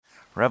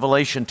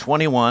Revelation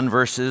 21,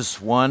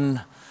 verses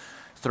 1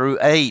 through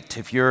 8.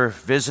 If you're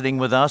visiting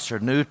with us or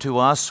new to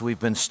us, we've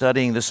been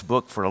studying this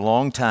book for a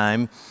long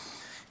time,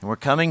 and we're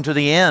coming to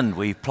the end.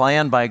 We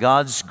plan by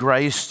God's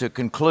grace to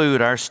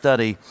conclude our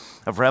study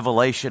of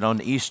Revelation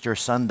on Easter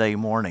Sunday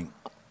morning.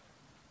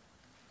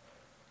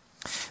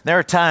 There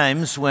are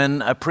times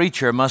when a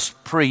preacher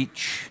must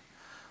preach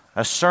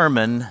a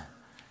sermon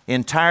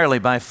entirely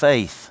by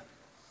faith,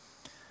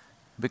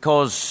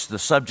 because the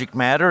subject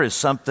matter is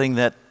something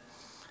that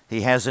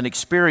he hasn't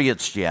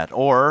experienced yet,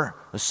 or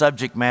the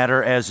subject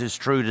matter, as is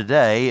true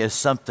today, is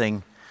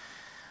something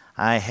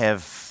I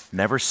have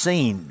never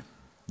seen,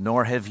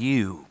 nor have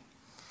you.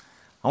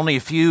 Only a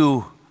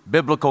few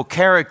biblical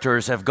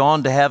characters have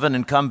gone to heaven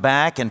and come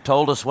back and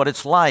told us what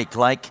it's like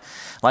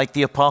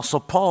the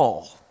Apostle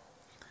Paul.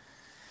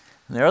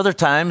 And there are other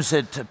times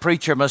that a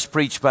preacher must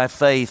preach by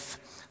faith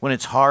when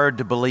it's hard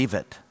to believe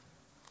it.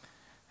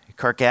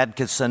 Kirk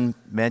Atkinson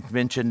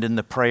mentioned in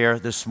the prayer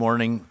this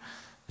morning,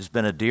 has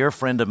been a dear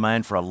friend of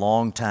mine for a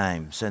long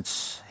time,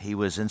 since he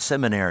was in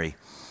seminary,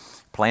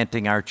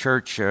 planting our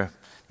church,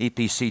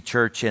 EPC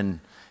church in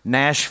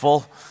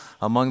Nashville,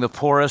 among the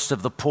poorest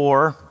of the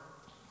poor,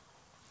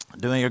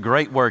 doing a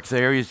great work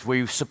there.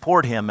 We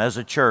support him as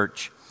a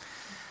church.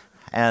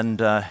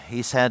 And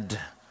he's had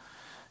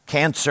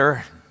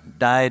cancer,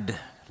 died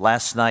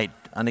last night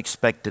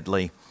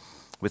unexpectedly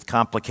with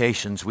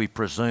complications, we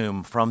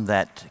presume, from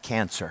that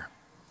cancer.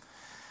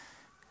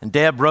 And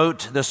Deb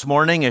wrote this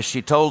morning, as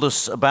she told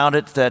us about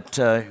it, that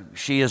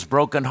she is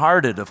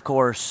brokenhearted, of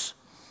course,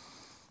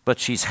 but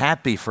she's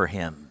happy for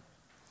him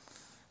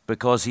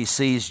because he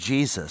sees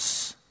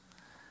Jesus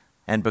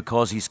and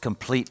because he's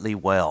completely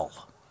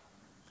well.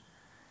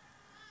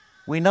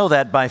 We know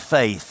that by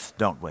faith,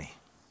 don't we?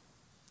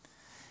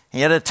 And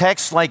yet a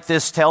text like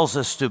this tells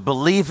us to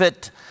believe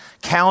it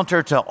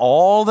counter to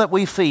all that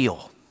we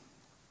feel.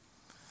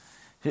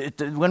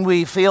 When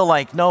we feel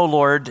like, no,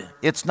 Lord,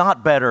 it's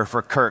not better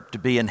for Kirk to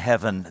be in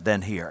heaven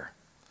than here.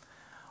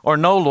 Or,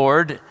 no,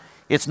 Lord,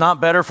 it's not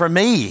better for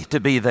me to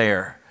be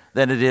there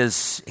than it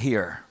is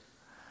here.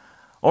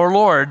 Or,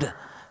 Lord,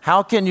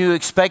 how can you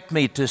expect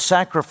me to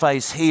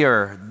sacrifice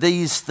here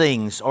these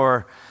things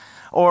or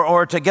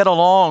to get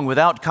along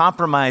without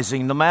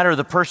compromising, no matter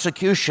the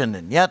persecution?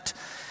 And yet,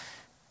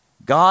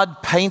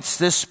 God paints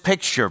this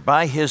picture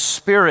by His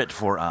Spirit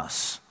for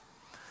us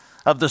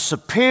of the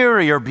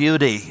superior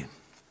beauty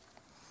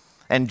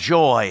and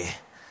joy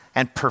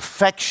and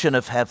perfection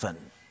of heaven,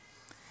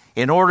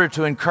 in order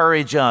to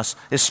encourage us,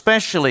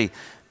 especially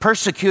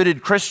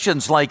persecuted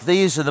Christians like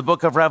these in the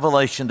book of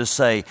Revelation, to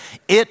say,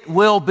 it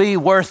will be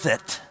worth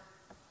it.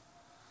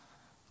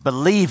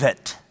 Believe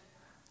it,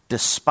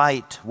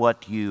 despite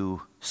what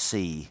you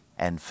see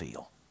and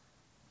feel.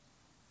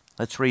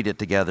 Let's read it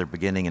together,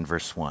 beginning in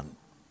verse 1.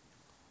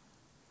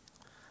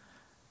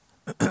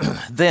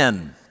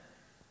 Then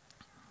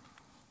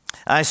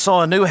I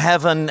saw a new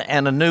heaven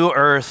and a new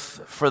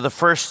earth, for the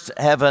first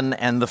heaven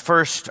and the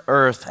first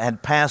earth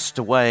had passed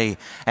away,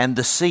 and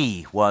the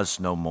sea was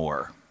no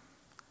more.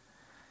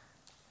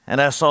 And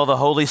I saw the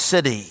holy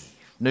city,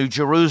 New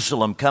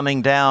Jerusalem,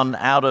 coming down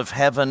out of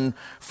heaven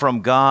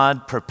from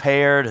God,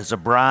 prepared as a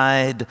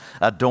bride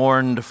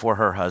adorned for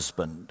her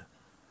husband.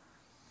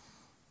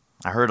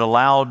 I heard a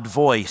loud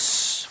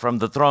voice from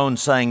the throne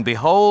saying,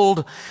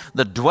 behold,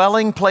 the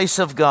dwelling place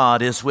of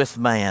God is with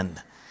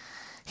man.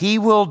 He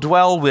will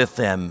dwell with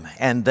them,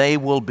 and they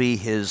will be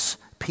His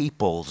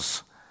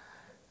peoples,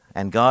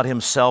 and God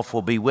Himself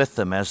will be with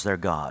them as their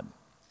God.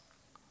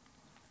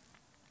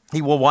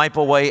 He will wipe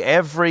away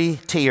every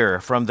tear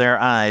from their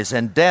eyes,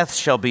 and death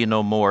shall be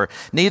no more.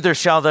 Neither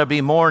shall there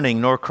be mourning,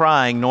 nor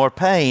crying, nor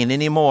pain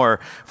any more,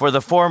 for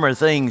the former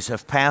things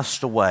have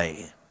passed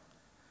away.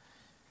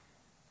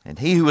 And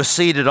He who was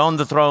seated on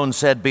the throne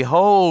said,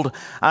 behold,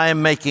 I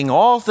am making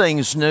all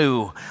things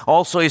new.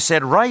 Also He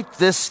said, write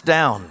this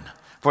down,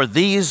 for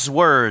these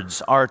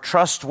words are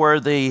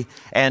trustworthy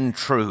and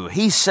true.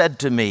 He said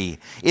to me,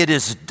 it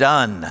is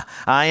done.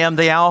 I am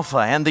the Alpha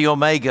and the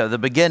Omega, the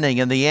beginning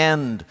and the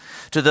end.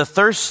 To the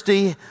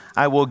thirsty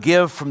I will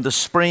give from the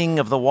spring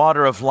of the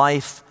water of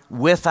life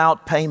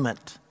without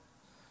payment.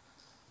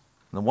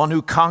 The one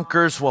who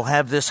conquers will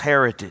have this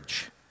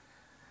heritage,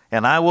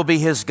 and I will be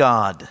his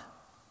God,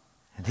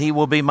 and he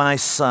will be my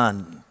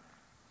son.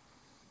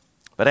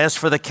 But as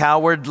for the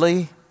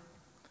cowardly,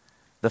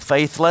 the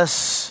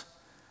faithless,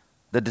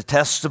 the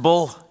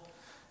detestable,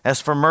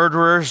 as for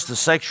murderers, the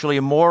sexually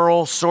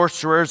immoral,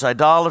 sorcerers,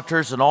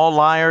 idolaters, and all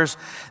liars,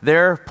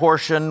 their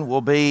portion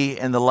will be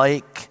in the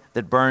lake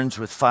that burns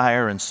with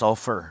fire and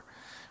sulfur,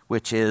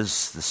 which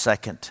is the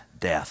second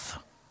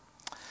death.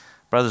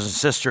 Brothers and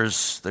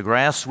sisters, the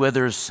grass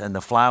withers and the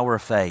flower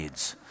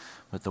fades,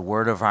 but the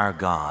word of our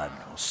God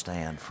will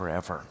stand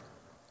forever.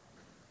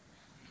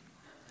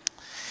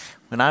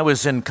 When I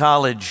was in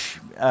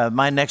college,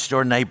 my next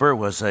door neighbor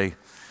was a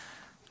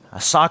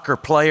soccer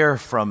player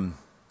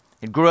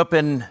he grew up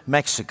in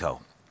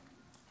Mexico.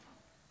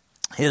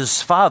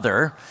 His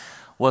father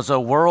was a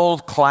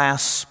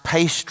world-class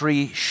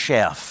pastry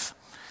chef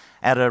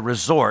at a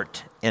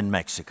resort in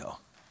Mexico.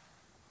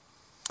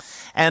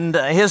 And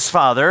his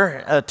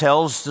father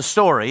tells the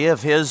story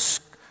of his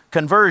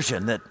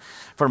conversion, that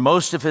for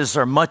most of his,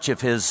 or much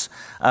of his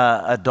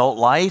adult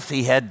life,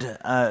 he had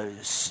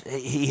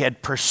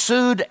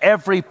pursued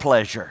every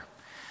pleasure,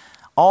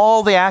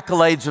 all the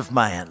accolades of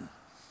man.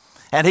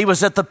 And he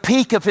was at the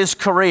peak of his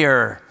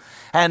career,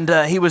 and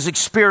he was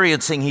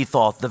experiencing, he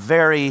thought, the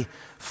very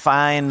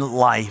fine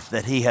life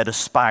that he had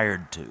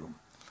aspired to.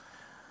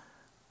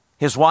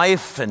 His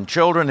wife and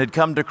children had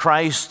come to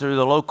Christ through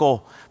the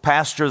local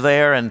pastor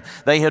there, and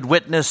they had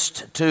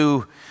witnessed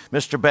to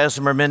Mr.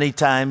 Bessemer many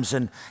times.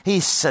 And he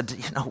said,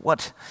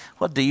 what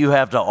do you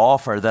have to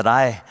offer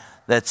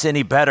that's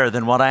any better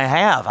than what I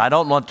have? I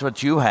don't want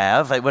what you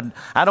have. I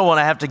don't want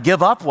to have to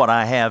give up what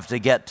I have to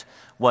get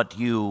what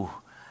you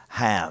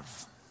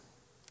have.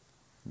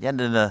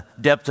 And in the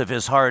depth of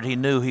his heart, he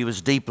knew he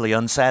was deeply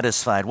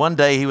unsatisfied. One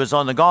day he was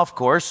on the golf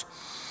course,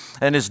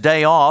 and his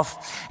day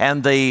off,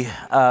 and the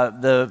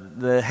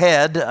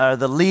head,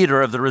 the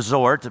leader of the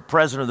resort, the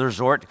president of the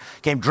resort,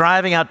 came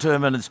driving out to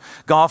him in his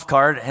golf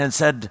cart and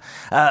said,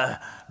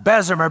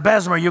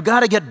 Bessemer, you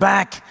got to get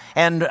back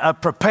and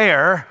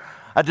prepare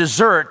a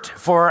dessert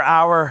for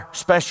our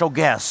special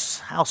guests.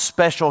 How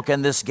special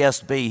can this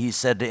guest be, he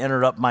said, to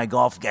interrupt my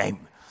golf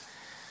game?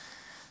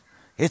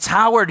 It's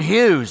Howard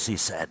Hughes, he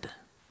said.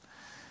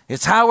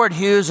 It's Howard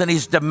Hughes, and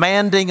he's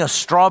demanding a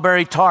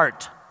strawberry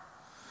tart.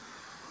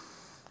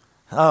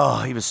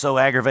 Oh, he was so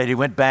aggravated. He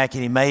went back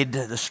and he made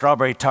the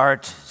strawberry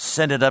tart,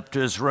 sent it up to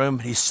his room.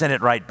 He sent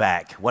it right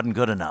back. Wasn't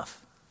good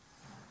enough.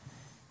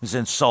 He was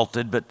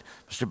insulted, but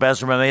Mr.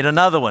 Bessemer made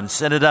another one,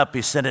 sent it up,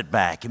 he sent it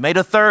back. He made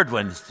a third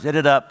one, sent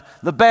it up.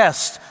 The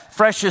best,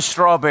 freshest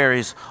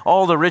strawberries,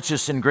 all the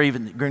richest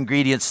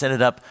ingredients, sent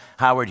it up.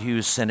 Howard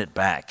Hughes sent it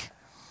back.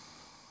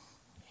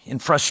 In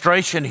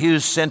frustration,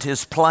 Hughes sent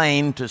his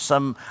plane to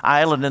some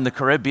island in the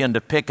Caribbean to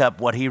pick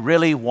up what he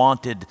really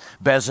wanted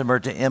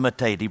Bessemer to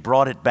imitate. He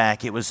brought it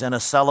back. It was in a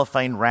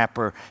cellophane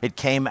wrapper. It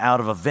came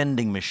out of a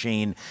vending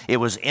machine. It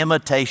was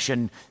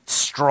imitation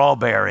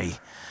strawberry.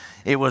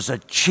 It was a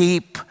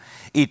cheap,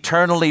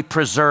 eternally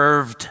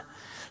preserved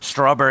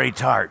strawberry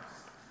tart.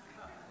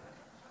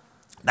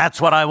 That's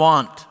what I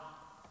want.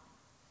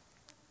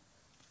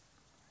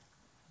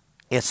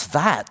 It's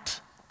that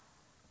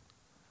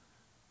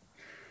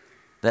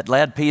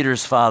led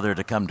Peter's father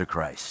to come to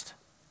Christ.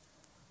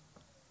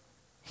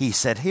 He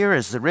said, here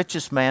is the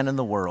richest man in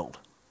the world.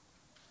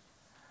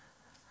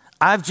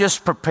 I've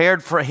just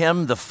prepared for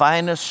him the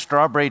finest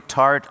strawberry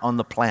tart on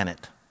the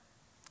planet.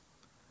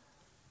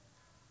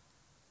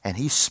 And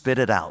he spit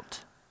it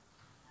out,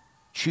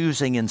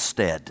 choosing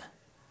instead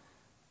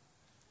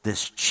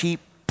this cheap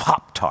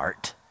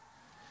Pop-Tart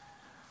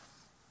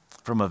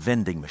from a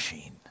vending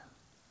machine.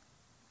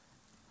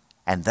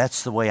 And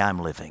that's the way I'm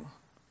living.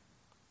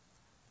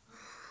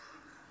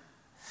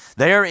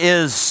 There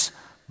is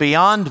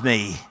beyond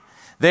me,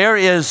 there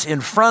is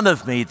in front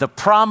of me the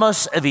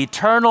promise of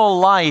eternal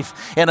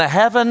life in a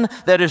heaven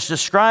that is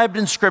described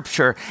in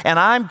Scripture, and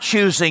I'm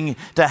choosing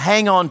to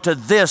hang on to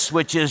this,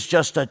 which is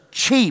just a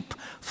cheap,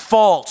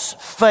 false,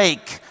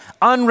 fake,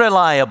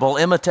 unreliable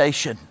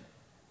imitation.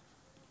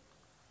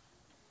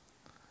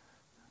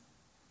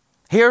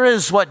 Here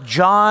is what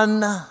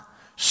John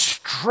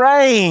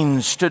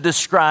strains to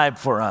describe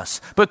for us,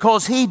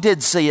 because he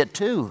did see it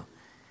too.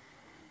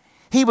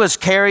 He was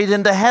carried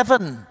into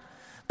heaven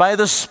by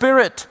the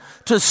Spirit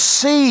to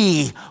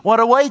see what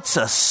awaits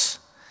us.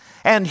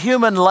 And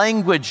human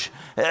language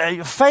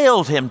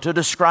failed him to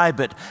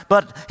describe it.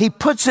 But he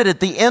puts it at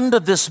the end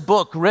of this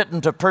book written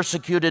to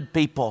persecuted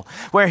people,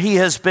 where he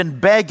has been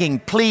begging,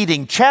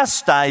 pleading,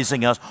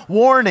 chastising us,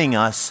 warning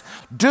us,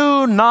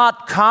 do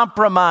not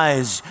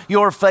compromise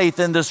your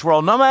faith in this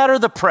world, no matter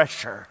the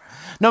pressure,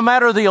 no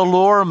matter the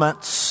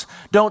allurements.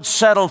 Don't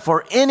settle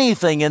for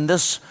anything in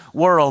this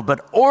world,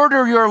 but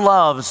order your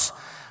loves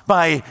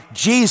by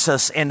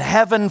Jesus in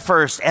heaven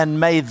first, and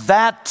may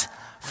that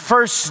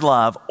first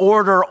love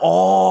order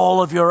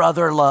all of your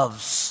other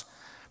loves.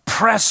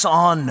 Press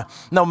on,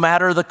 no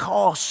matter the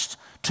cost,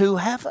 to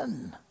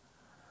heaven.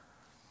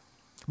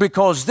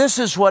 Because this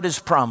is what is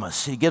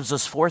promised. He gives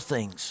us four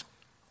things.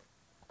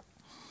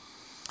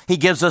 He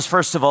gives us,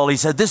 first of all, he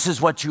said, this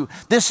is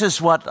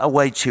what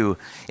awaits you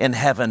in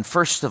heaven.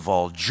 First of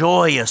all,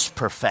 joyous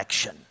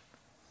perfection.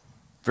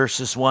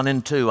 Verses 1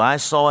 and 2, I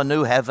saw a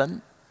new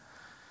heaven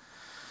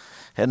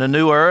and a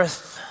new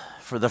earth,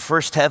 for the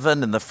first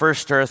heaven and the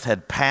first earth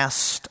had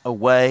passed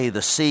away.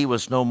 The sea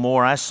was no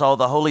more. I saw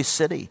the holy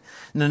city,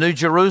 the new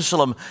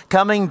Jerusalem,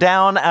 coming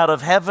down out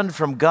of heaven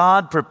from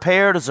God,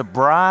 prepared as a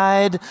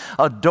bride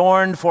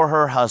adorned for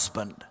her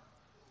husband.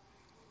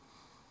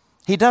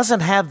 He doesn't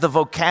have the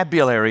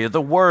vocabulary,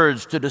 the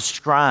words to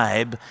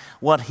describe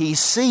what he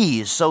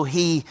sees, so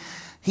he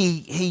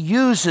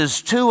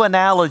uses two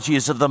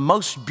analogies of the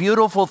most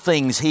beautiful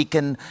things he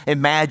can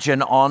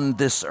imagine on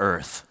this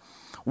earth.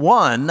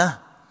 One,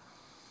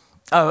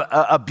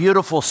 a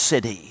beautiful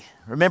city.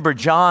 Remember,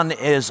 John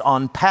is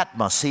on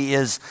Patmos. He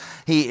is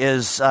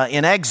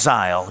in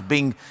exile.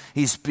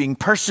 He's being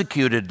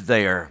persecuted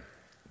there.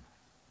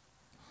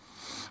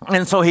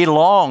 And so he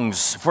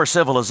longs for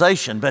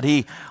civilization, but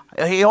he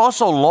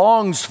also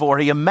longs for,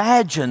 he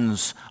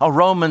imagines a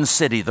Roman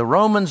city. The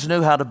Romans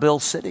knew how to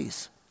build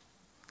cities.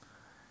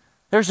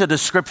 There's a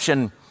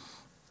description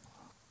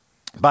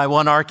by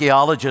one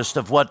archaeologist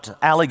of what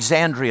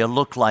Alexandria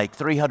looked like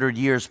 300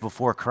 years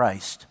before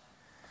Christ.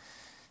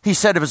 He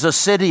said it was a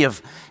city of,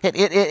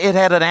 it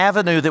had an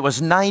avenue that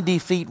was 90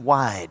 feet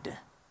wide.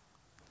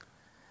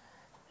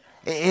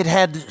 It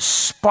had a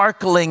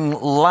sparkling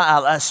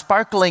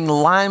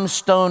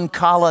limestone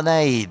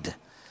colonnade,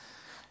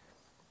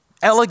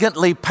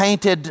 elegantly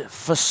painted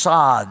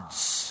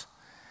facades,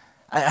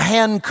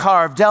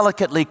 hand-carved,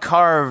 delicately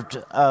carved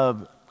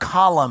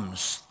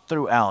columns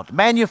throughout,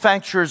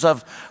 manufacturers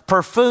of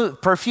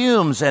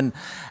perfumes and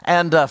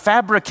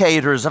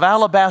fabricators of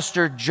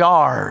alabaster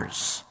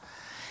jars.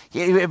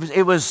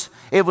 It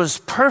was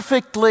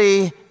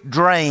perfectly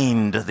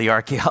drained, the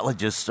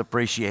archaeologists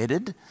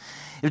appreciated,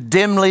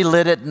 dimly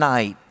lit at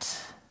night.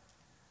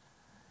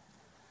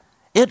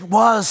 It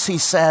was, he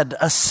said,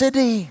 a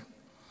city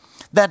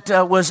that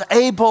was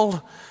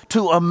able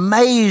to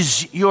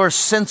amaze your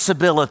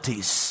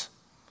sensibilities.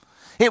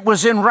 It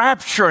was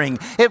enrapturing.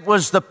 It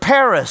was the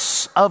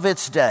Paris of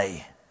its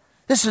day.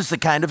 This is the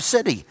kind of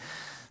city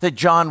that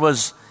John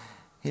was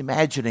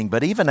imagining.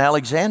 But even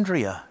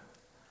Alexandria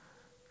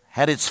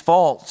had its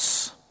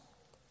faults.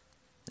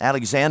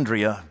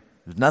 Alexandria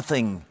was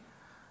nothing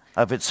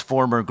of its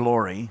former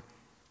glory.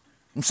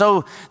 And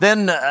so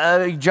then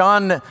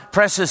John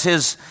presses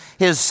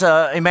his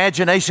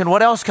imagination.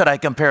 What else could I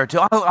compare it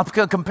to? I'll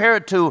compare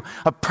it to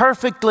a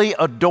perfectly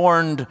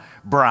adorned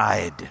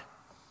bride.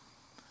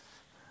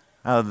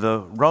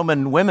 The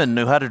Roman women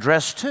knew how to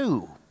dress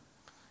too.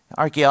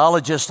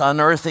 Archaeologists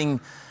unearthing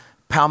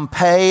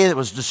Pompeii that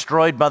was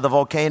destroyed by the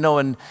volcano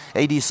in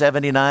AD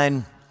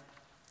 79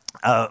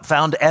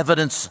 found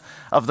evidence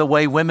of the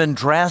way women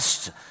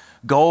dressed.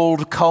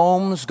 Gold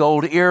combs,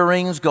 gold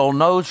earrings, gold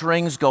nose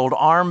rings, gold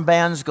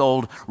armbands,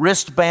 gold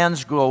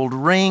wristbands, gold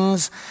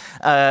rings,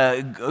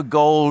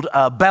 gold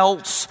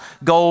belts,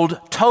 gold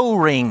toe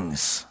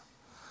rings.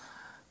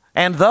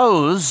 And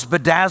those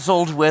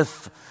bedazzled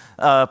with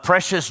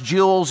precious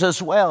jewels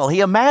as well.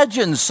 He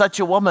imagines such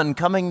a woman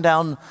coming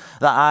down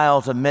the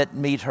aisle to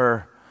meet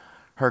her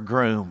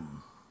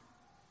groom,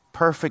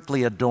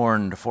 perfectly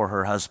adorned for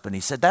her husband.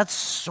 He said, that's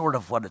sort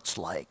of what it's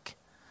like.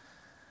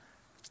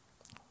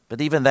 But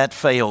even that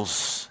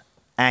fails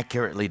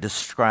accurately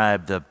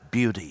describe the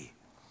beauty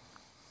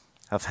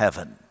of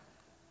heaven.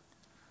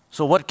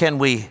 So what can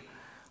we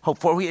hope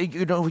for?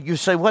 You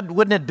say,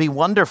 wouldn't it be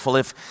wonderful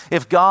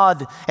if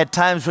God at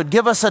times would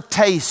give us a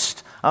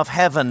taste of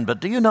heaven?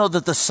 But do you know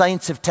that the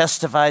saints have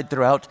testified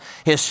throughout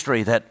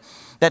history that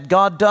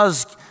God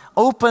does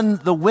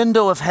open the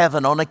window of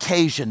heaven on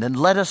occasion and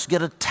let us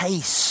get a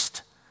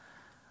taste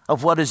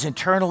of what is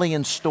eternally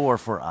in store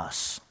for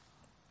us?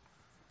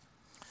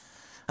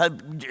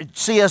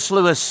 C.S.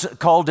 Lewis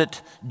called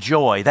it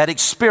joy, that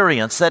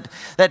experience,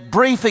 that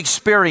brief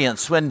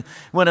experience when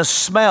a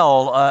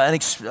smell,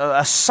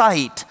 a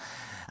sight,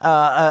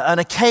 an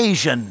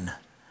occasion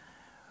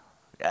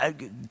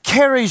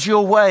carries you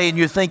away and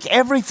you think,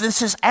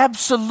 this is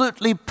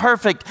absolutely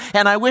perfect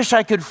and I wish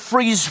I could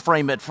freeze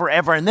frame it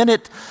forever, and then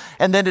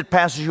it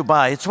passes you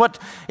by. It's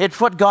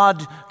what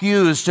God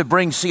used to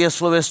bring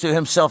C.S. Lewis to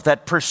himself,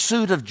 that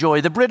pursuit of joy.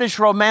 The British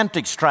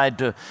Romantics tried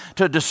to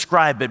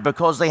describe it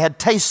because they had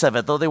tastes of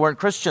it, though they weren't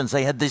Christians.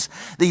 They had these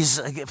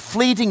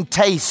fleeting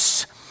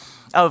tastes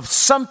of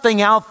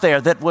something out there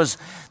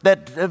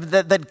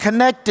that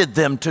connected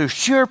them to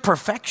sheer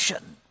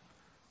perfection.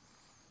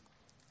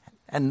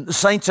 And the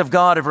saints of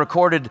God have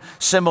recorded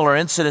similar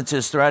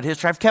incidences throughout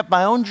history. I've kept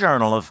my own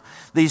journal of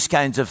these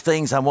kinds of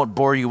things. I won't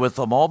bore you with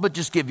them all, but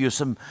just give you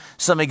some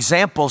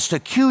examples to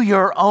cue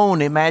your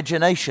own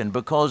imagination.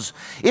 Because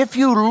if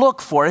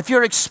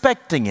you're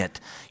expecting it,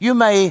 you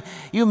may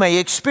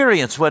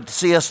experience what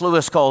C.S.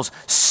 Lewis calls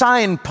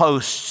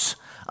signposts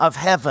of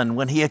heaven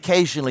when he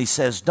occasionally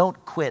says,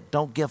 don't quit,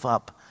 don't give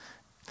up.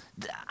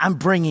 I'm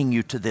bringing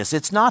you to this.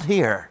 It's not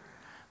here,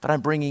 but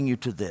I'm bringing you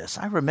to this.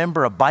 I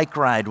remember a bike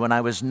ride when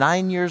I was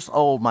 9 years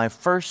old, my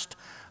first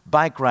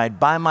bike ride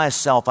by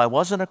myself. I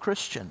wasn't a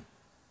Christian.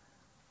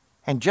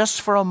 And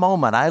just for a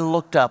moment, I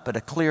looked up at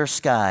a clear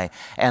sky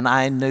and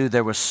I knew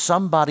there was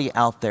somebody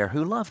out there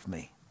who loved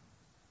me.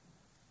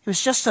 It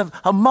was just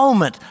a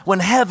moment when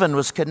heaven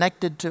was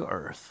connected to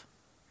earth.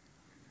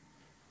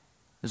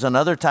 There's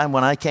another time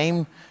when I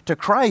came to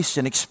Christ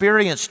and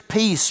experienced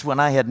peace when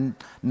I had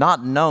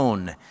not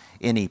known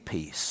any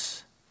peace.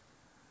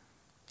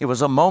 It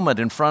was a moment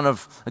in front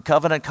of the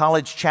Covenant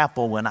College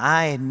Chapel when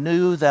I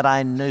knew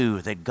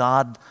that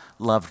God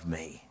loved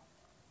me.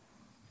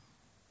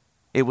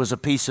 It was a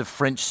piece of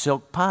French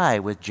silk pie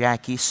with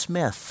Jackie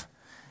Smith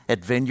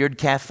at Vineyard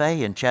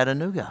Cafe in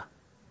Chattanooga.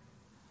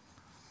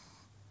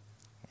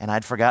 And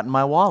I'd forgotten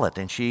my wallet,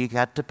 and she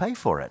got to pay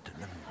for it.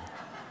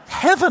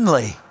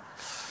 Heavenly.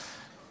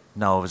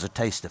 No, it was a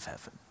taste of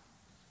heaven.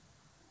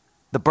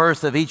 The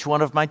birth of each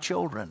one of my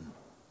children.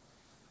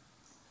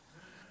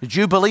 The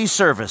Jubilee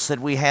service that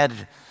we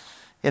had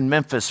in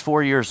Memphis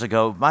 4 years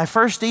ago, my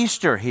first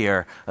Easter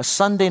here, a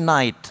Sunday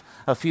night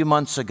a few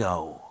months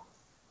ago.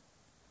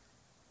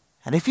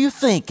 And if you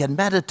think and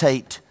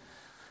meditate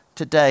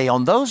today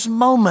on those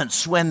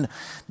moments when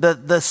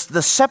the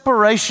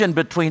separation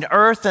between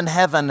earth and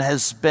heaven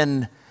has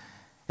been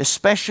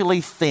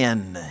especially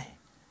thin,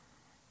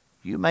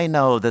 you may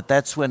know that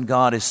that's when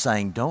God is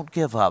saying, don't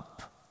give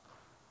up.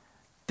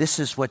 This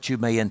is what you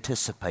may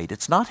anticipate.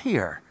 It's not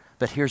here,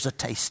 but here's a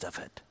taste of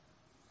it.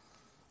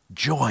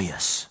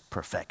 Joyous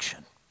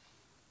perfection.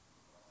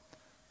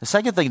 The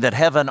second thing that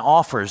heaven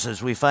offers,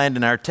 as we find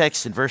in our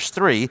text in verse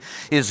 3,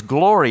 is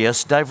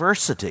glorious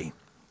diversity.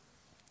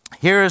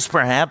 Here is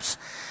perhaps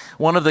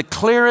one of the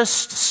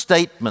clearest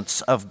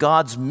statements of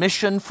God's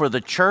mission for the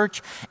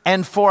church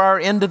and for our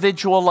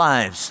individual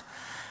lives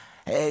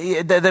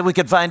that we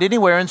could find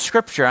anywhere in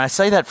Scripture. I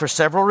say that for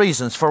several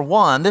reasons. For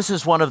one, this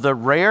is one of the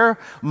rare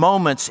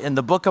moments in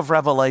the book of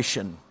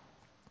Revelation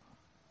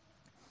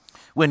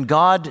when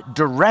God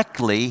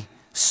directly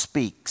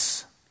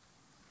speaks.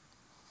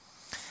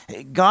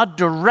 God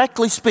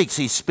directly speaks.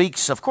 He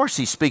speaks, of course,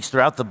 he speaks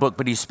throughout the book,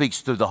 but he speaks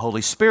through the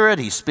Holy Spirit.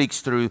 He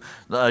speaks through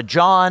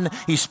John.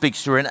 He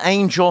speaks through an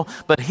angel.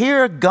 But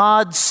here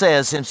God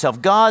says himself,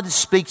 God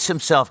speaks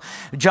himself.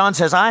 John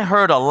says, I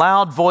heard a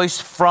loud voice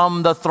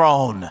from the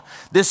throne.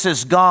 This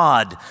is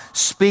God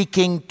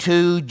speaking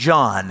to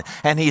John.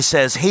 And he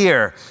says,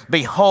 here,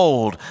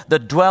 behold, the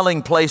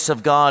dwelling place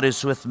of God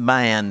is with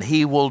man.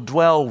 He will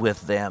dwell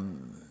with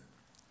them.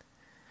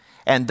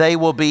 And they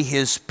will be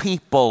his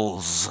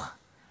peoples.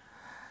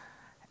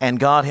 And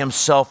God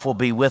himself will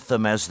be with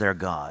them as their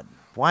God.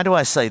 Why do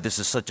I say this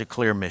is such a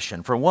clear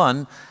mission? For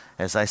one,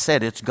 as I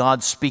said, it's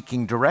God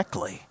speaking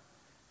directly.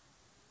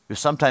 You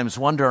sometimes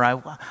wonder,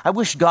 I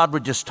wish God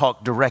would just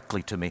talk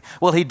directly to me.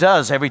 Well, he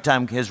does every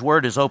time his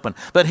word is open.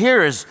 But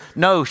here is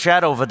no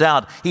shadow of a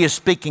doubt. He is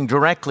speaking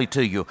directly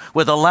to you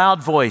with a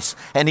loud voice.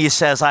 And he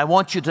says, I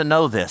want you to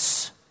know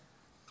this.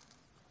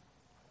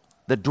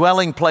 The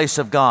dwelling place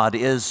of God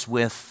is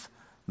with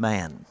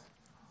man.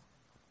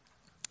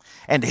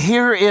 And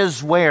here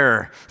is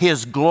where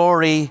his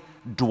glory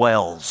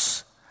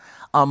dwells,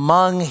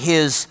 among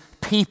his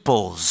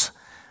peoples.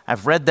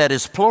 I've read that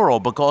as plural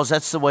because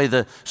that's the way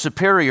the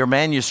superior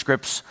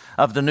manuscripts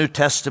of the New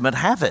Testament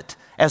have it,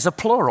 as a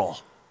plural,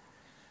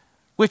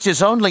 which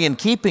is only in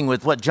keeping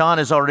with what John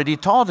has already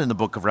taught in the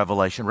book of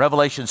Revelation.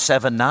 Revelation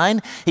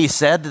 7:9, he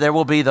said there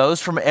will be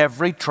those from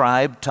every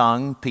tribe,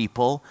 tongue,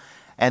 people,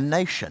 and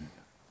nation.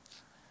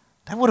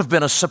 That would have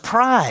been a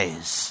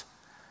surprise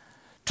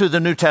to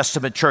the New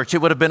Testament church. It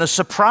would have been a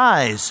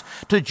surprise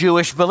to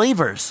Jewish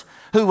believers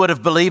who would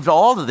have believed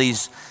all of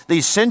these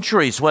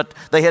centuries what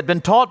they had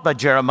been taught by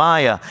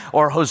Jeremiah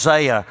or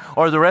Hosea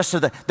or the rest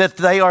of that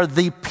they are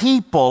the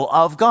people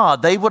of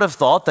God. They would have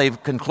thought,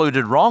 they've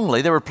concluded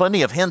wrongly, there were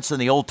plenty of hints in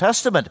the Old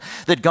Testament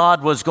that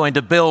God was going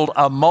to build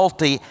a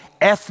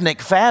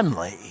multi-ethnic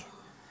family.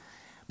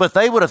 But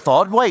they would have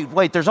thought,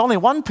 wait, there's only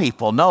one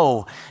people.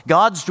 No,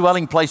 God's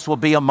dwelling place will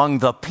be among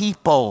the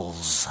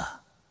peoples.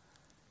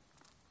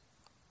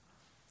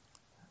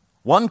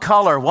 One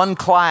color, one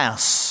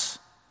class,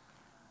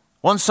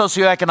 one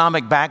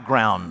socioeconomic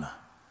background,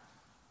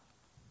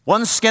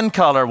 one skin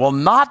color will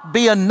not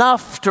be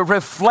enough to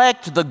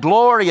reflect the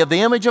glory of the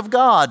image of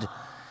God.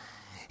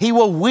 He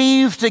will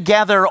weave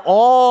together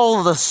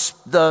all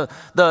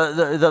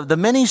the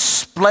many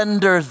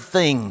splendor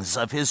things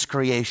of his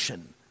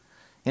creation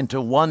into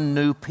one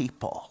new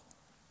people.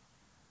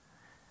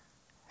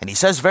 And he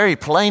says very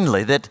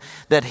plainly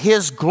that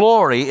his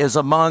glory is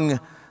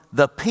among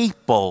the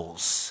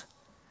peoples,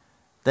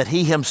 that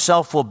he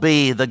himself will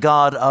be the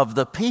God of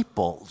the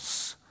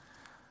peoples.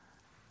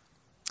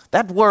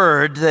 That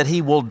word that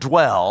he will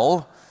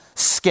dwell,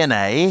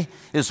 skene,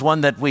 is one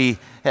that we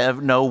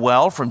know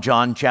well from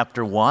John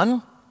chapter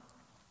 1.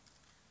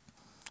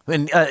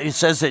 When it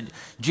says that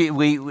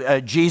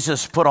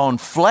Jesus put on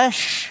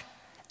flesh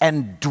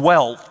and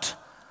dwelt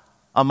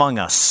among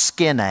us,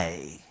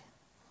 skene.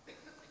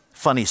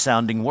 Funny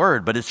sounding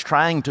word, but it's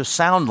trying to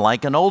sound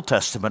like an Old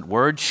Testament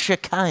word,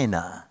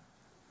 Shekinah.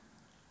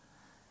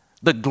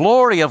 The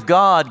glory of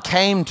God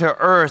came to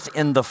earth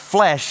in the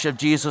flesh of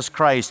Jesus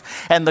Christ,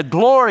 and the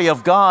glory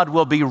of God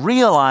will be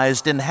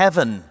realized in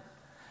heaven.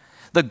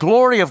 The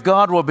glory of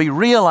God will be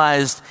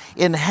realized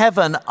in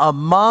heaven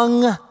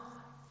among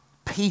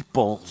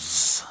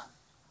peoples.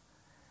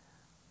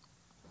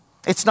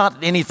 It's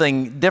not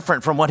anything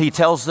different from what he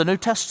tells the New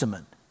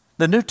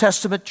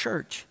Testament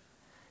church.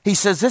 He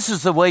says, this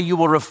is the way you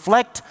will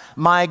reflect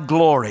my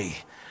glory.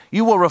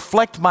 You will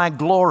reflect my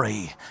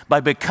glory by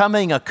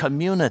becoming a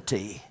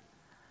community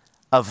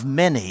of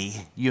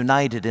many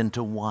united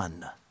into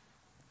one.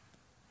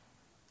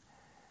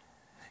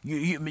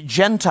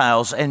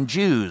 Gentiles and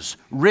Jews,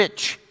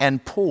 rich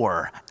and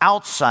poor,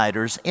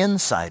 outsiders,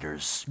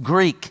 insiders,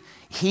 Greek,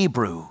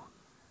 Hebrew,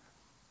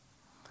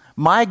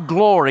 My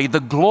glory, the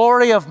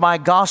glory of my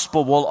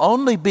gospel, will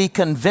only be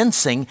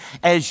convincing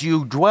as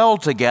you dwell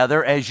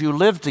together, as you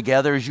live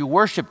together, as you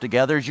worship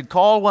together, as you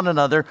call one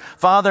another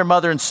father,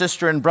 mother, and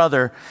sister and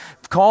brother.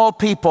 Call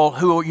people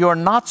who you're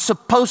not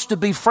supposed to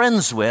be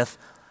friends with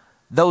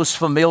those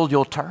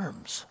familial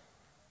terms.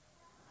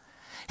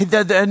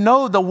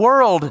 No, the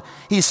world,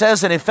 he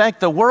says, in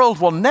effect, the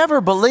world will never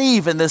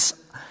believe in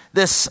this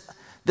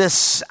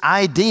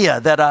idea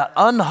that a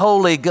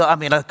holy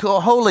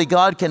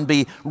God can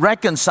be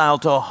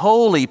reconciled to a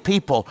holy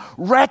people,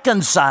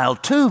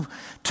 reconciled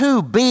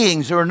two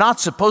beings who are not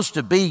supposed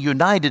to be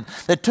united,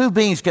 that two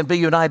beings can be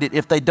united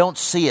if they don't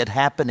see it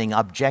happening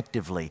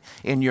objectively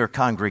in your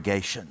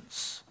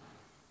congregations.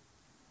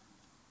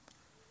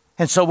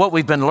 And so what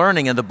we've been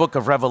learning in the book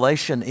of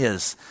Revelation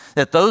is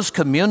that those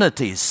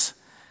communities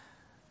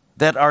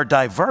that are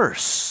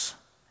diverse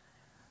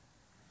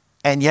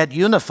and yet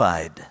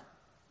unified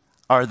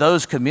are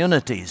those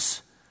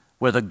communities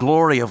where the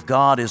glory of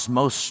God is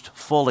most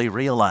fully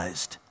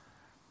realized.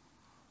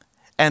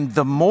 And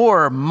the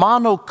more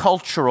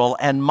monocultural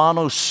and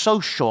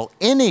monosocial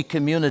any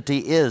community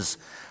is,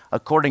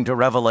 according to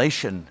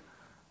Revelation,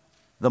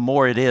 the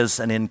more it is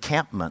an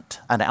encampment,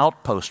 an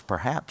outpost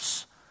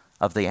perhaps,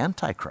 of the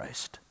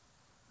Antichrist.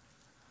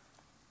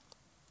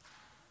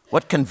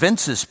 What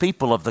convinces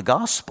people of the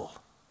gospel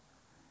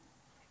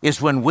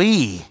is when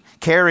we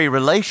carry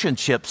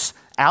relationships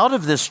out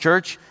of this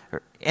church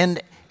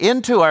and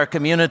into our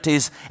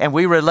communities, and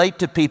we relate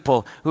to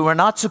people who we're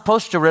not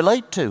supposed to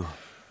relate to.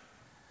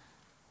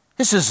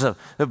 This is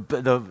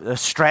the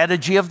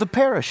strategy of the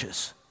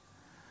parishes.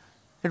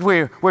 And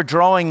we're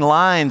drawing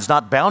lines,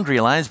 not boundary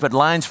lines, but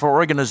lines for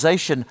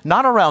organization,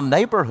 not around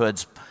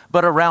neighborhoods,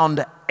 but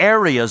around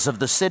areas of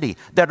the city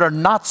that are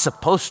not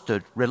supposed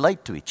to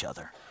relate to each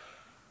other.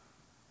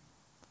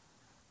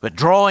 But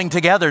drawing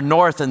together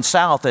north and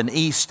south and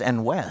east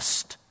and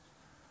west,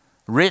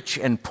 rich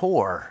and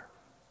poor,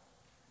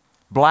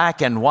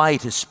 black and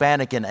white,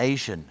 Hispanic and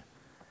Asian,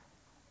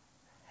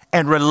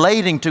 and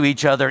relating to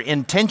each other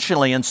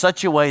intentionally in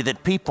such a way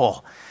that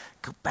people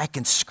go back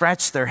and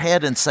scratch their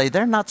head and say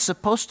they're not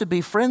supposed to be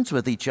friends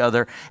with each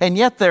other, and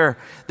yet they're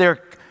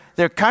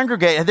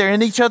congregating, they're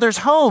in each other's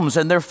homes,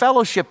 and they're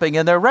fellowshipping,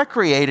 and they're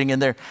recreating,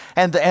 and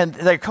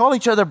they call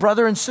each other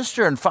brother and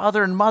sister and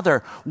father and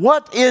mother.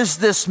 What is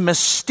this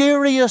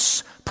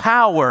mysterious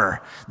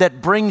power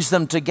that brings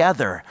them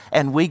together?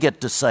 And we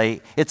get to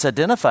say it's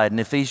identified in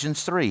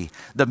Ephesians 3.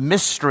 The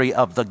mystery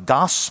of the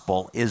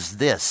gospel is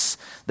this,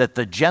 that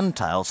the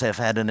Gentiles have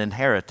had an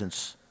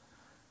inheritance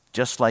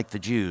just like the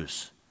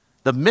Jews.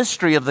 The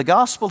mystery of the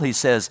gospel, he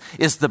says,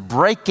 is the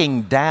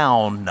breaking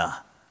down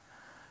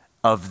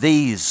of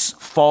these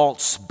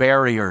false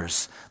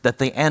barriers that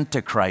the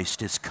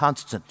Antichrist is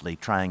constantly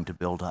trying to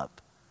build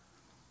up.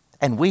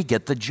 And we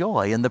get the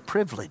joy and the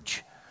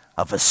privilege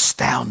of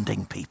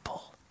astounding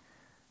people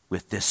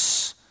with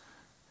this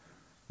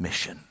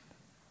mission.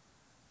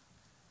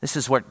 This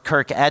is what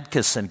Kirk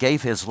Atkinson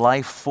gave his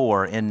life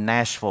for in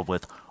Nashville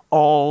with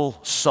All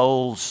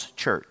Souls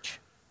Church.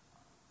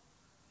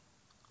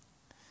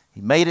 He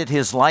made it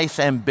his life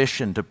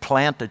ambition to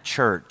plant a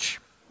church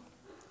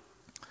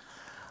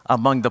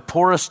among the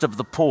poorest of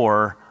the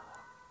poor,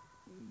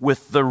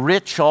 with the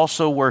rich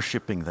also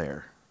worshiping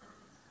there.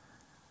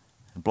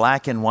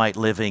 Black and white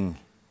living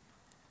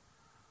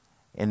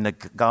in the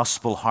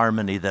gospel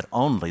harmony that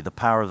only the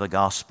power of the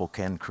gospel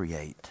can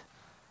create.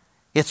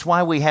 It's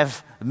why we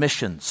have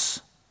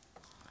missions,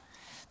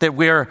 that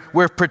we're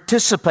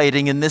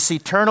participating in this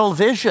eternal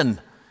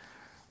vision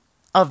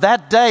of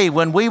that day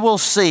when we will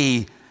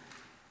see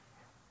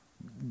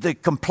the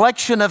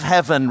complexion of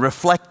heaven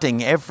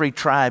reflecting every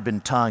tribe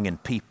and tongue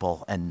and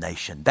people and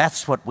nation.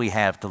 That's what we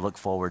have to look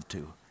forward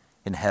to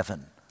in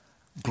heaven.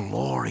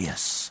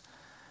 Glorious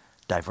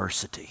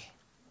diversity.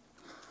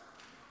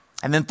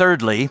 And then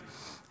thirdly,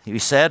 he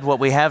said what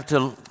we have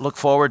to look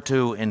forward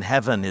to in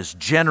heaven is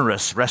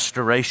generous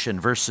restoration,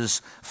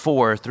 verses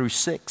 4 through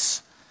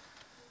 6.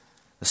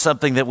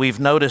 Something that we've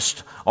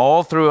noticed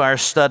all through our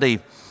study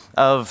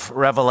of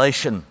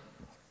Revelation,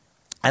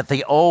 that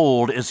the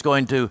old is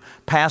going to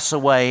pass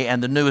away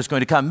and the new is going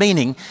to come,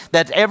 meaning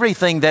that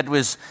everything that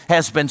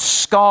has been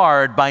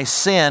scarred by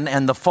sin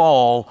and the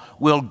fall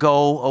will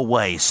go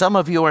away. Some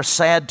of you are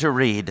sad to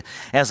read,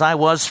 as I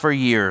was for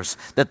years,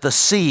 that the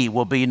sea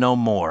will be no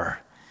more.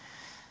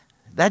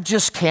 That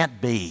just can't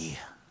be.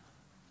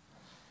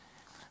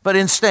 But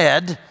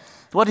instead,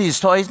 what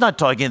he's not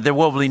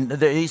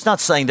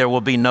saying there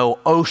will be no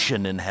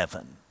ocean in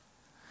heaven,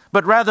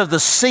 but rather the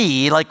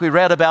sea, like we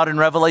read about in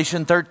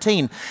Revelation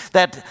 13,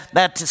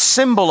 that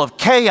symbol of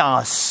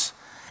chaos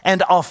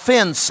and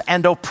offense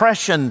and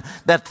oppression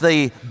that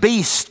the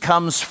beast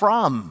comes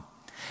from.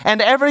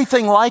 And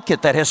everything like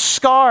it that has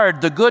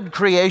scarred the good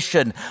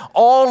creation,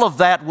 all of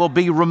that will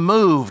be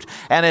removed.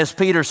 And as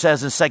Peter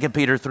says in 2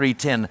 Peter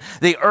 3:10,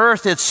 the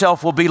earth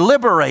itself will be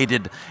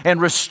liberated and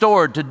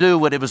restored to do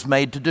what it was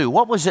made to do.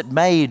 What was it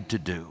made to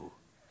do?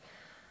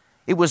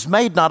 It was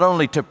made not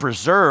only to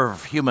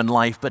preserve human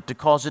life, but to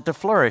cause it to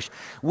flourish.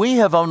 We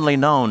have only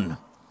known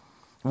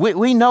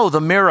We know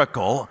the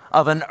miracle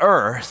of an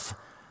earth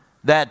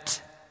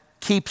that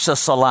keeps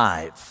us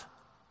alive.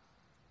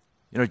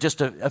 You know,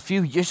 just a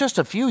few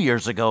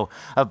years ago,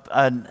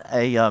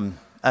 a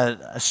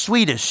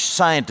Swedish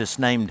scientist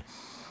named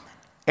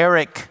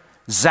Eric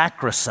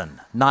Zachrisson,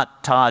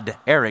 not Todd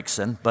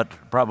Erickson,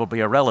 but probably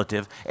a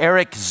relative,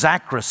 Eric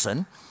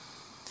Zachrisson,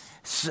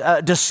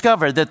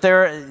 discovered that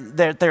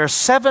there are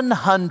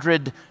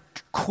 700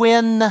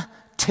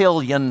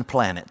 quintillion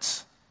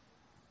planets.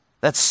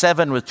 That's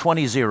 7 with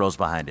 20 zeros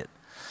behind it.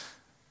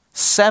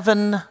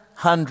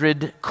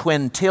 700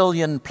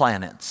 quintillion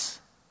planets.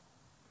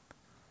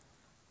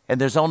 And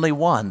there's only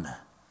one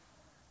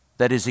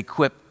that is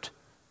equipped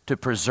to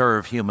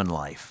preserve human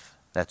life.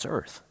 That's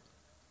Earth.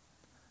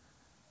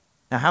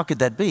 Now, how could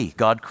that be?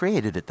 God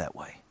created it that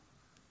way.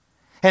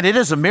 And it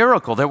is a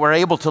miracle that we're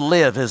able to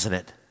live, isn't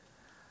it?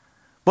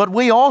 But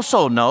we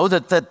also know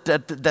that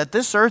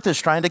this earth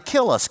is trying to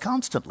kill us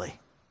constantly.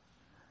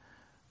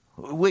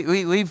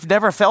 We've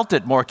never felt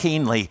it more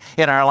keenly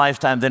in our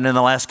lifetime than in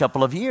the last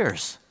couple of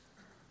years.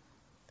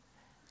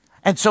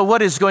 And so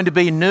what is going to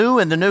be new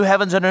in the new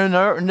heavens and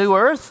a new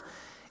earth?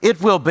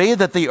 It will be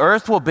that the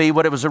earth will be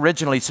what it was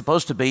originally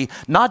supposed to be,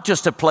 not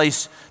just a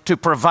place to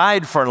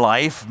provide for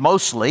life,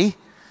 mostly,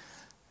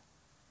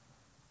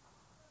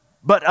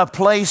 but a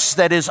place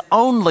that is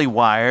only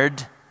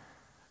wired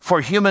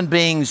for human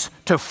beings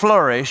to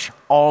flourish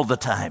all the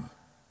time.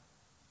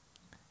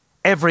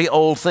 Every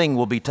old thing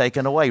will be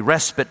taken away,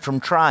 respite from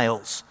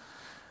trials.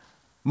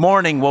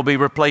 Mourning will be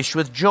replaced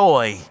with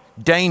joy.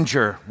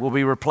 Danger will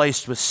be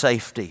replaced with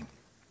safety.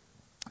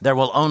 There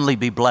will only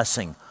be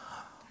blessing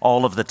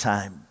all of the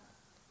time.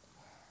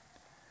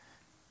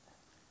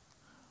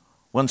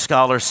 One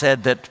scholar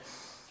said that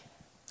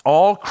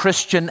all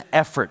Christian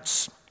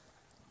efforts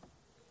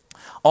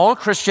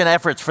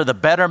for the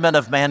betterment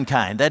of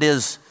mankind, that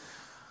is,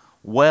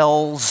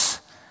 wells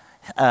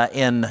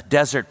in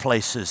desert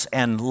places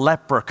and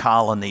leper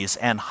colonies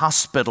and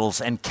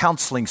hospitals and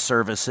counseling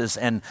services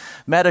and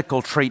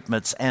medical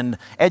treatments and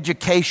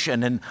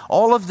education and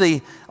all of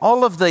the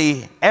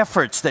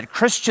efforts that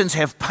Christians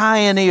have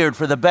pioneered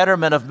for the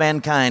betterment of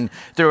mankind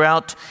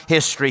throughout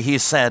history, he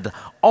said,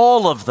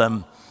 all of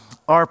them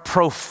are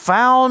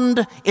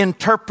profound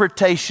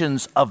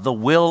interpretations of the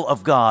will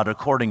of God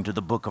according to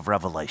the book of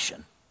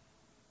Revelation.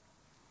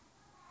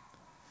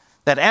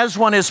 That as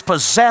one is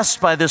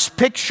possessed by this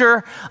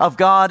picture of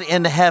God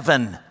in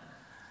heaven,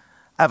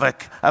 of a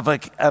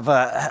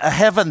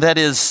heaven that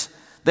is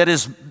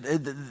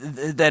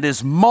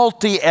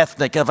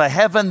multi-ethnic, of a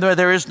heaven where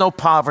there is no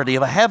poverty,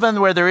 of a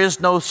heaven where there is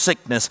no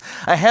sickness,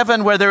 a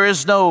heaven where there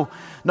is no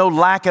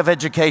lack of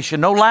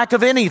education, no lack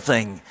of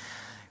anything.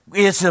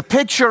 It's a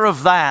picture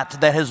of that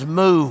has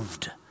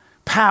moved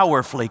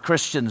powerfully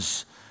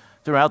Christians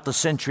throughout the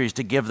centuries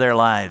to give their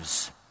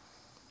lives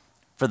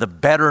for the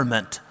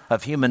betterment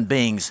of human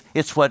beings.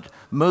 It's what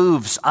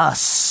moves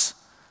us.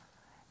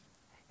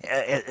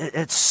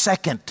 It's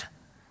second.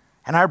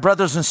 And our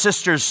brothers and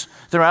sisters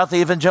throughout the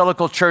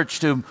evangelical church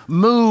to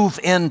move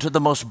into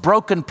the most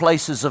broken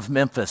places of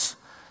Memphis.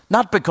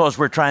 Not because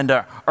we're trying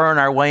to earn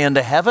our way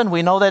into heaven.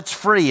 We know that's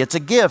free. It's a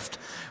gift.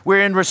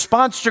 We're in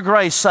response to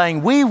grace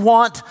saying we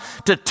want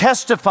to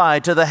testify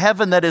to the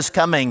heaven that is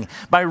coming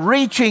by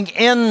reaching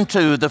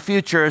into the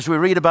future as we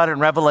read about it in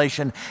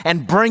Revelation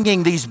and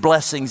bringing these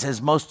blessings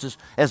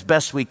as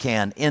best we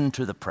can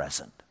into the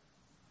present.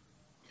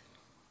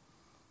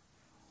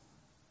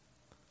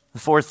 The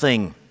fourth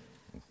thing,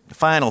 the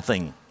final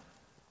thing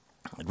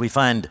that we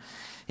find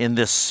in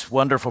this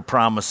wonderful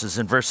promise is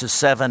in verses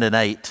 7 and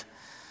 8.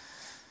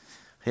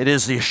 It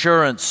is the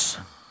assurance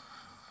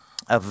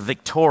of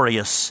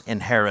victorious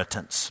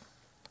inheritance.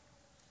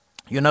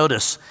 You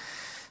notice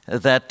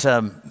that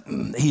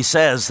he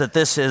says that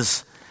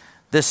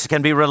this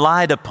can be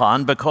relied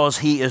upon because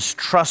he is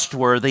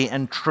trustworthy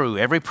and true.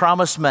 Every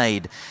promise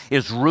made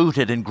is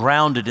rooted and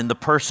grounded in the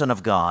person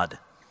of God.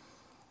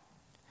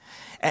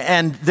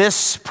 And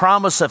this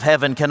promise of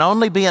heaven can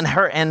only be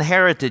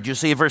inherited, you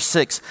see, verse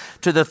 6,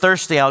 to the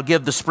thirsty I'll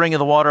give the spring of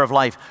the water of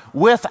life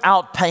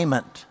without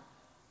payment.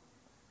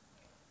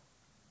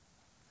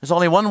 There's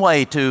only one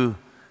way to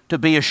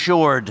be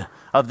assured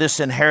of this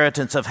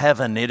inheritance of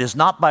heaven. It is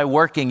not by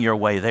working your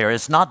way there.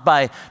 It's not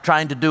by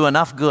trying to do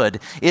enough good.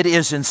 It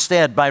is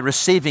instead by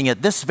receiving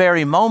it this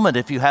very moment,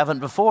 if you haven't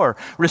before,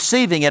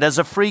 receiving it as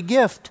a free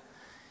gift.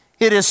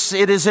 It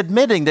is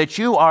admitting that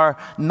you are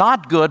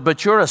not good,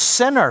 but you're a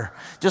sinner.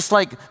 Just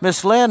like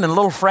Miss Lynn and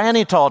little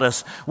Franny taught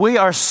us, we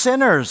are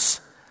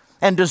sinners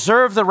and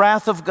deserve the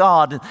wrath of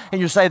God.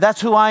 And you say, that's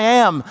who I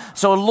am.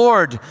 So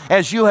Lord,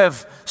 as you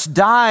have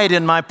died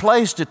in my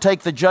place to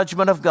take the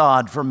judgment of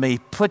God for me,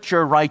 put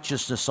your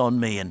righteousness on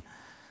me and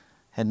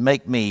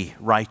make me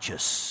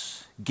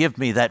righteous. Give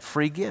me that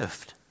free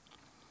gift.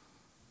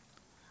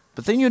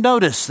 But then you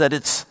notice that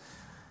it's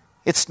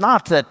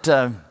not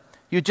that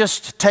you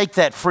just take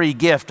that free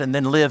gift and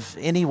then live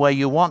any way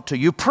you want to.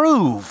 You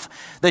prove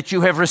that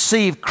you have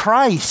received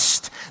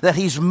Christ, that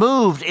He's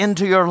moved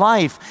into your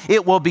life.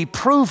 It will be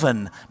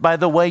proven by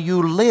the way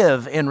you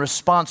live in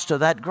response to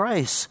that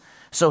grace.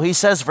 So he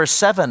says, verse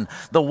 7,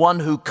 the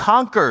one who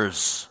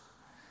conquers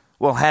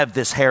will have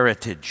this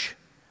heritage.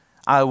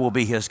 I will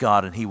be his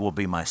God and he will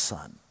be my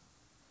son.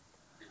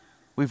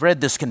 We've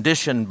read this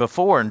condition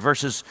before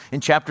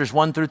in chapters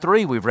 1 through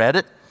 3. We've read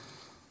it.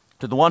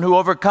 To the one who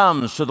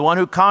overcomes, to the one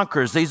who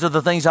conquers, these are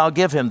the things I'll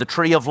give him: the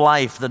tree of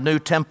life, the new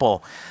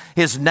temple.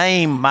 His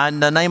name,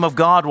 the name of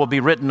God will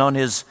be written on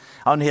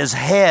his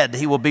head.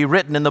 He will be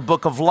written in the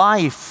book of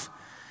life.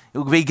 He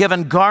will be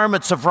given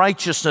garments of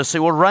righteousness. He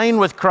will reign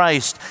with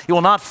Christ. He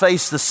will not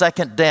face the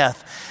second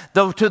death.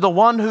 Though to the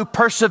one who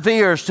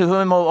perseveres, to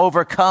whom who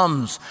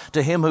overcomes,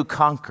 to him who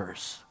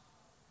conquers.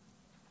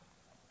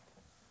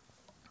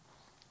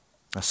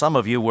 Now, some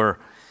of you were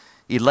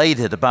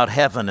elated about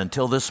heaven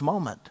until this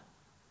moment,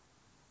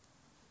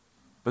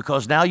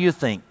 because now you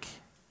think,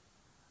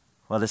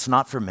 well, it's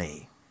not for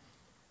me,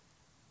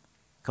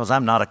 because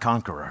I'm not a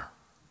conqueror.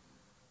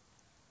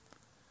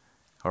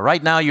 Or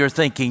right now you're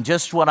thinking,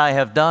 just what I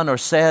have done or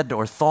said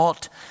or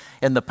thought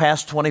in the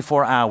past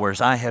 24 hours,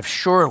 I have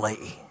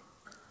surely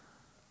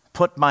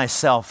put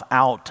myself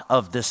out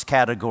of this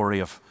category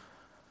of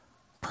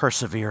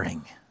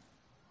persevering.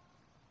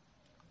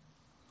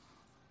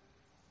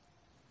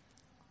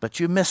 But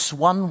you miss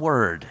one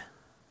word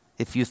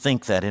if you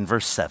think that in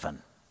verse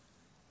 7.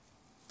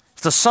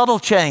 It's a subtle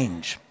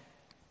change.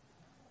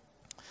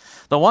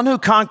 The one who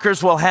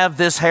conquers will have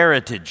this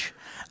heritage.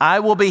 I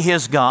will be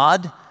his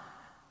God.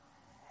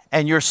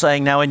 And you're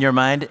saying now in your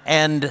mind,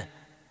 and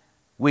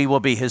we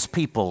will be his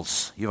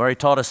peoples. You've already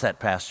taught us that,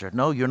 Pastor.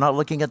 No, you're not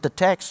looking at the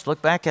text.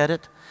 Look back at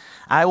it.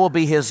 I will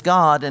be his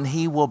God, and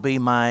he will be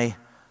my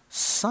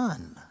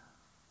son.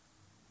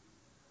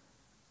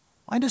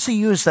 Why does he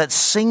use that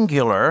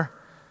singular,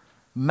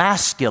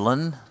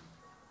 masculine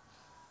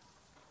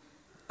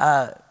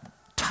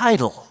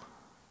title?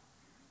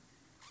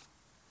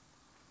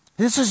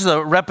 This is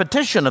a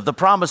repetition of the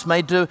promise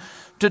made to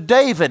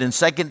David in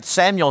 2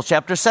 Samuel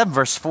chapter 7,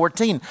 verse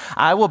 14.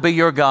 I will be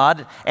your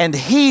God, and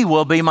he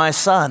will be my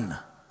son.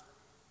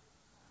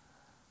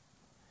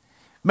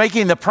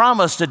 Making the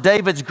promise to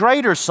David's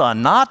greater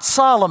son, not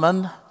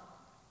Solomon,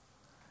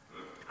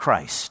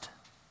 Christ.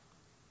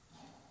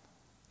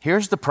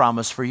 Here's the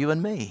promise for you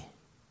and me.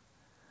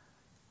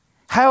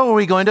 How are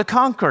we going to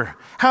conquer?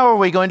 How are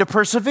we going to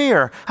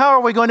persevere? How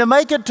are we going to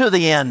make it to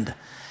the end?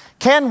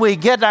 Can we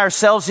get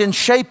ourselves in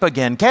shape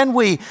again? Can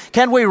we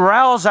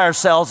rouse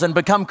ourselves and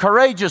become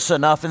courageous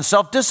enough and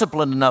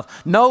self-disciplined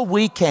enough? No,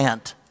 we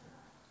can't.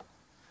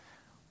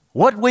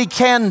 What we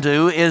can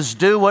do is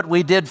do what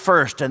we did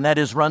first, and that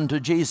is run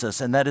to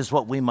Jesus, and that is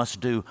what we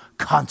must do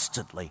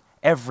constantly,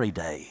 every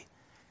day.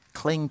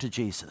 Cling to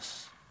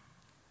Jesus.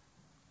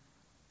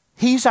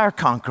 He's our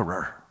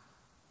conqueror.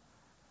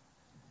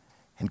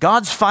 And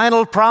God's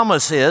final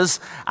promise is,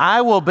 I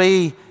will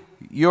be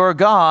your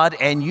God,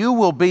 and you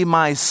will be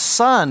my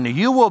son.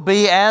 You will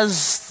be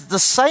as the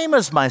same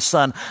as my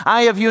son.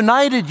 I have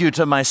united you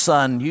to my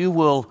son. You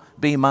will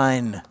be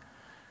mine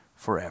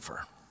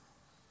forever.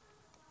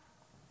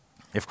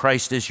 If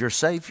Christ is your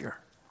Savior,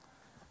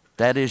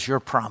 that is your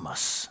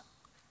promise.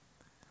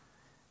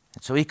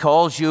 And so he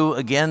calls you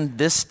again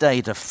this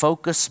day to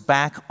focus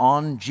back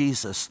on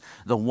Jesus,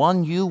 the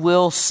one you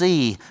will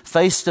see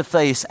face to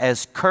face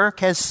as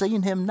Kirk has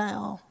seen him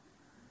now.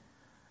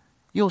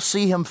 You'll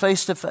see him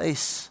face to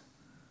face.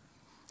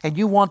 And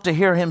you want to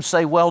hear him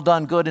say, well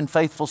done, good and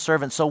faithful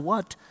servant. So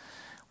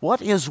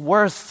what is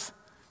worth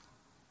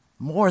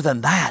more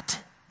than that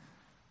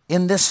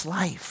in this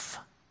life?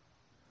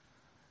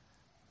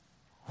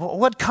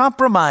 What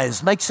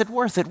compromise makes it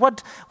worth it?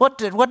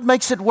 What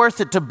makes it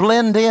worth it to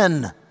blend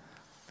in,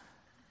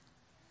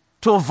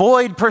 to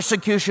avoid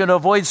persecution, to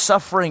avoid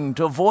suffering,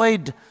 to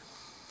avoid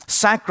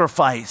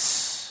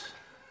sacrifice?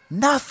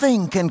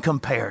 Nothing can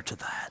compare to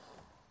that.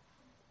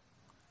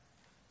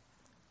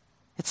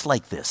 It's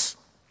like this.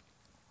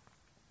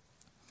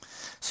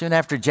 Soon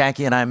after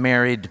Jackie and I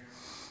married,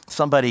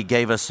 somebody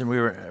gave us, and we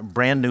were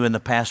brand new in the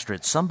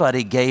pastorate,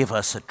 somebody gave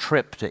us a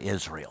trip to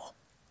Israel.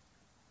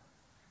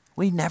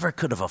 We never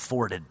could have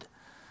afforded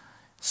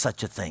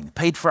such a thing.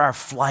 Paid for our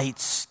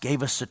flights,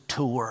 gave us a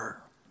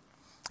tour,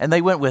 and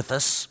they went with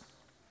us.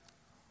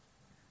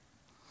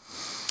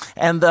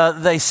 And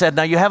they said,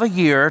 now you have a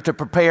year to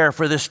prepare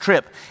for this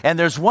trip. And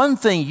there's one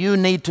thing you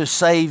need to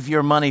save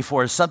your money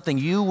for, something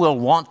you will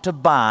want to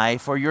buy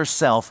for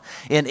yourself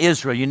in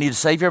Israel. You need to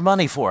save your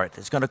money for it.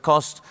 It's going to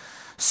cost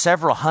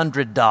several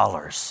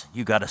 $100s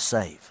you got to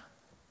save.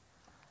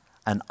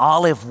 An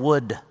olive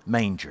wood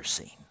manger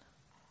scene.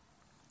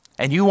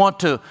 And you want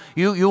to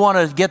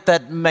get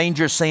that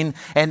manger scene,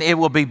 and it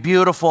will be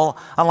beautiful,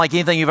 unlike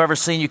anything you've ever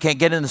seen. You can't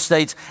get it in the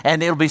States,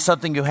 and it'll be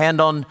something you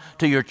hand on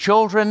to your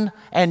children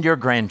and your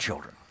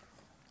grandchildren.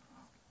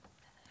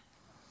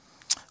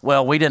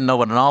 Well, we didn't know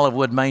what an olive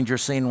wood manger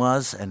scene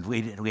was, and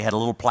we had a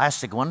little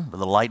plastic one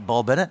with a light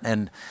bulb in it,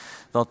 and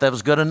thought that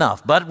was good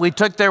enough. But we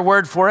took their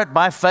word for it.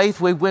 By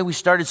faith, we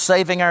started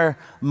saving our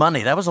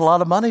money. That was a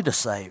lot of money to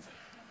save.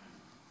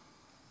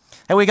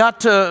 And we got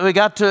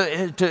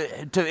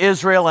to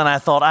Israel, and I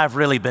thought, I've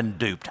really been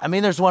duped. I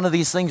mean, there's one of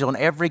these things on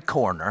every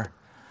corner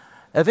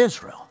of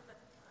Israel.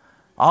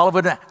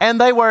 Olive,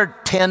 and they were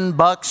 $10,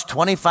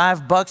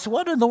 $25.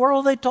 What in the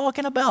world are they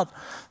talking about?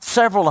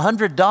 Several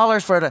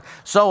 $100s for it.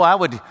 So I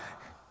would,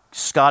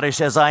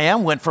 Scottish as I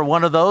am, went for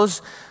one of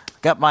those,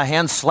 got my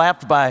hand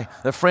slapped by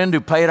the friend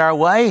who paid our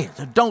way.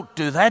 Said, don't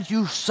do that.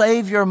 You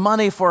save your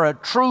money for a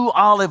true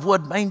olive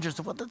wood manger. I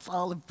said, what, that's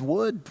olive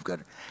wood?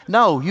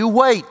 No, you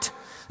wait.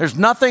 There's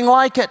nothing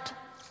like it.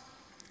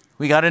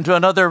 We got into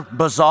another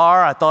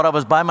bazaar. I thought I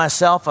was by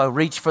myself. I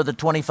reached for the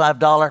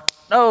 $25.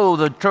 No,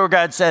 the tour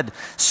guide said,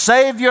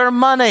 save your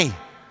money.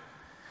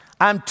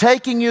 I'm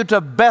taking you to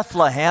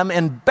Bethlehem,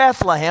 and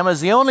Bethlehem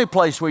is the only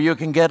place where you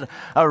can get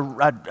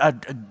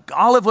a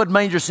olive wood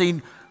manger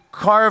scene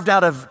carved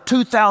out of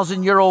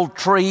 2,000-year-old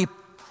tree,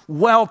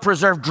 well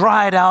preserved,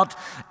 dried out,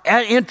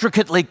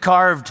 intricately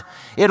carved.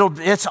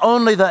 It's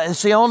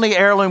the only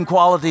heirloom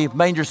quality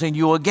manger scene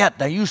you will get.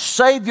 Now you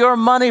save your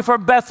money for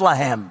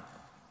Bethlehem.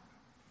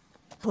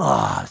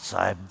 It's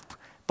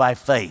by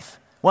faith.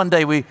 One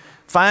day we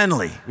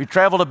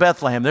travel to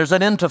Bethlehem. There's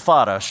an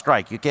intifada, a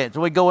strike.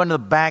 So we go into the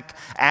back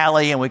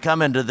alley and we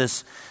come into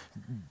this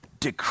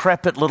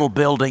decrepit little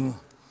building.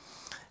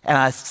 And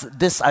I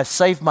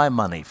saved my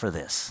money for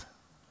this.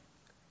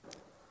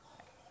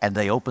 And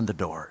they opened the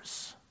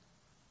doors.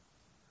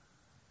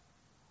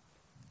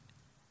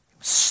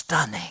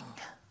 Stunning.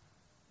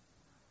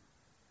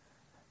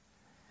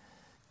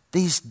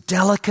 These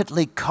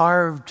delicately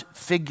carved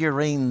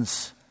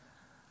figurines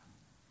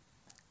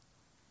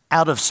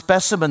out of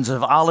specimens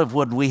of olive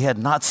wood we had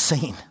not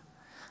seen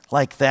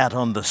like that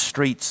on the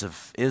streets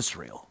of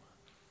Israel.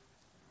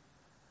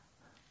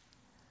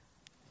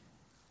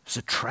 It's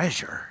a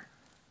treasure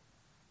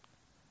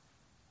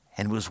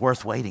and was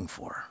worth waiting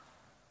for.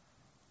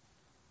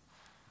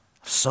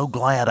 I'm so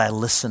glad I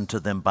listened to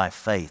them by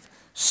faith.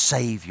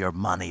 Save your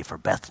money for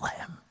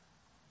Bethlehem.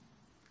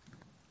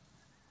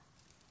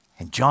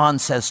 And John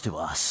says to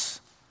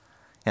us,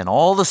 and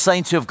all the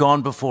saints who have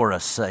gone before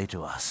us say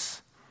to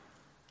us,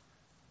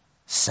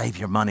 save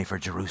your money for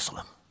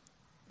Jerusalem,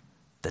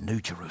 the New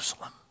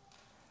Jerusalem.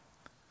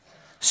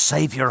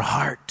 Save your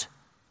heart.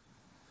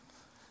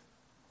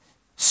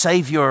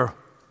 Save your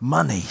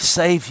money.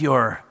 Save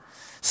your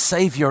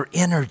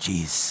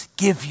energies.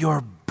 Give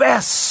your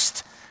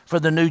best for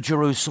the New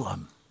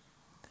Jerusalem.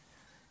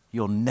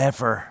 You'll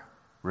never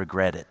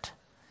regret it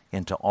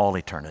into all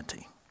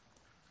eternity.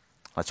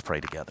 Let's pray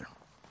together.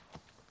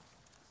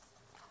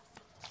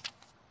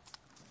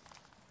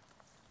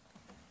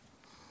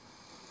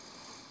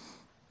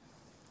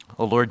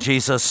 Oh Lord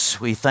Jesus,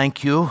 we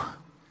thank you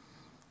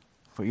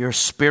for your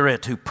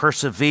Spirit who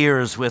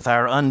perseveres with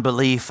our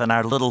unbelief and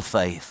our little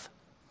faith.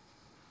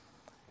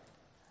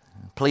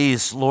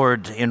 Please,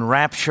 Lord,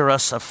 enrapture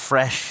us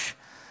afresh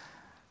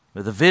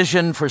with a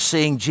vision for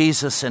seeing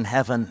Jesus in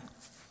heaven.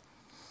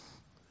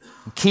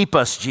 Keep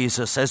us,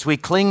 Jesus, as we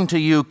cling to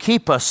you.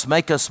 Keep us,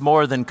 make us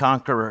more than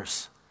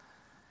conquerors,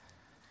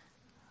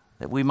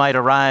 that we might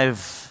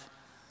arrive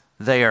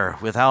there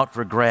without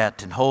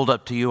regret and hold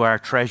up to you our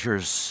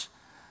treasures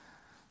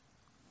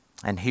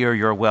and hear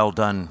your well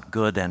done,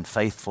 good and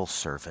faithful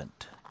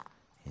servant.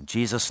 In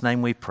Jesus'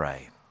 name we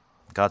pray.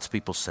 God's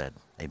people said,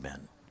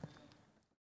 amen.